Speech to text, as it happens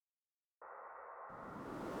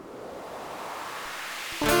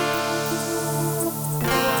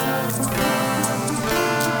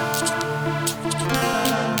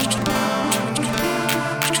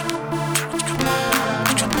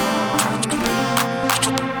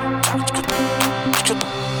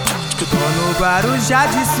no Guarujá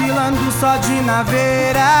desfilando só de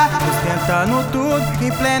naveira, ostentando tudo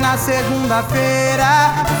em plena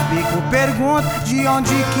segunda-feira. Os bico perguntam de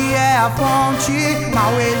onde que é a fonte,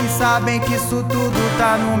 mal eles sabem que isso tudo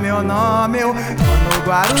tá no meu nome. Eu tô no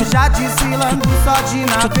Guarujá desfilando só de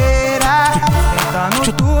naveira,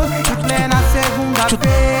 ostentando tudo em plena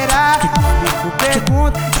segunda-feira. Os bico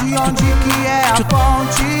perguntam de onde que é a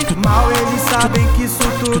fonte, mal eles sabem que isso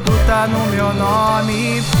tudo tá no meu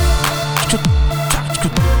nome.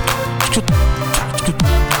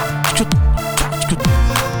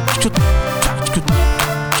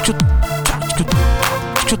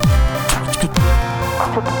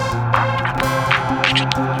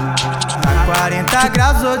 Tá 40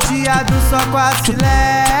 graus, odiado só com a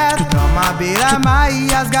silete, toma beira-mar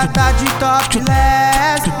e as gatas de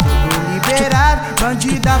topless. Tudo liberado,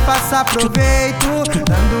 bandida faça proveito,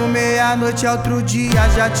 dando meia-noite outro dia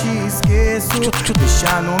já te esqueço.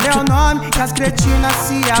 Deixando meu nome que as cretinas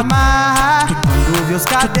se amarra, quando vi os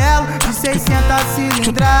cadelos de 600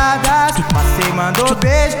 cilindradas, passei, mandou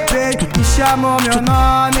beijo, beijo e chamou meu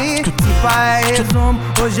nome. Se pá é resumo,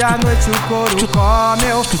 hoje à noite o couro come.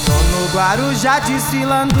 Eu tô no Guarujá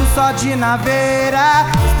desfilando só de naveira,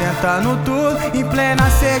 ostentando tudo em plena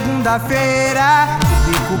segunda-feira.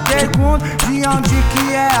 Fico pergunto de onde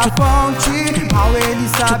que é a fonte, mal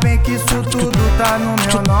eles sabem que isso tudo tá no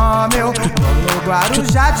meu nome. Eu tô no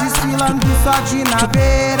Guarujá desfilando só de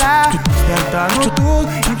naveira, ostentando tudo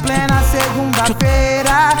em plena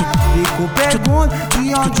segunda-feira. Fico pergunto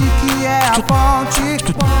de onde que é a fonte,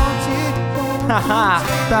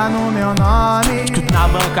 tá no meu nome. Na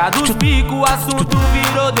banca dos bico o assunto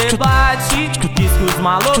virou debate, diz que os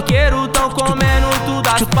maloqueiros tão comendo tudo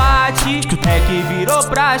as partes. É que virou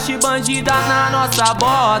praxe, bandida na nossa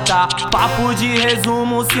bota. Papo de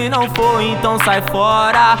resumo, se não for então sai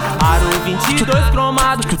fora. Aro 22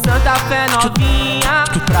 cromado, Santa Fé novinha,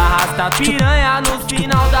 pra arrastar piranha no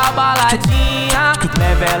final da baladinha.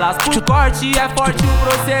 Leva elas pro corte, é forte o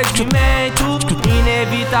procedimento,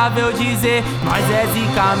 inevitável dizer nós é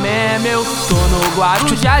zica mesmo. Eu tô no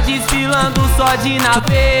Guarujá desfilando só de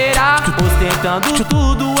naveira, ostentando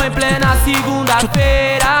tudo em plena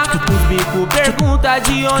segunda-feira. Os bico pergunta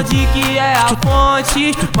de onde que é a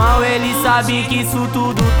fonte, mal eles sabem que isso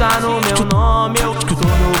tudo tá no meu nome. Eu tô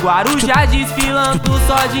no Guarujá desfilando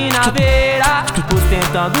só de naveira,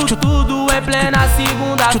 ostentando tudo em plena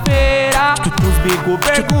segunda-feira. Os bico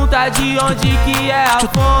pergunta de onde que é a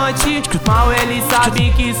fonte, mal eles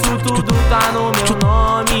sabem que isso tudo tá no meu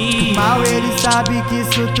nome. Mal eles sabem que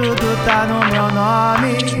isso tudo tá no meu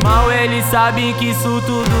nome. Mal eles sabem que isso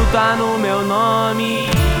tudo tá no meu nome.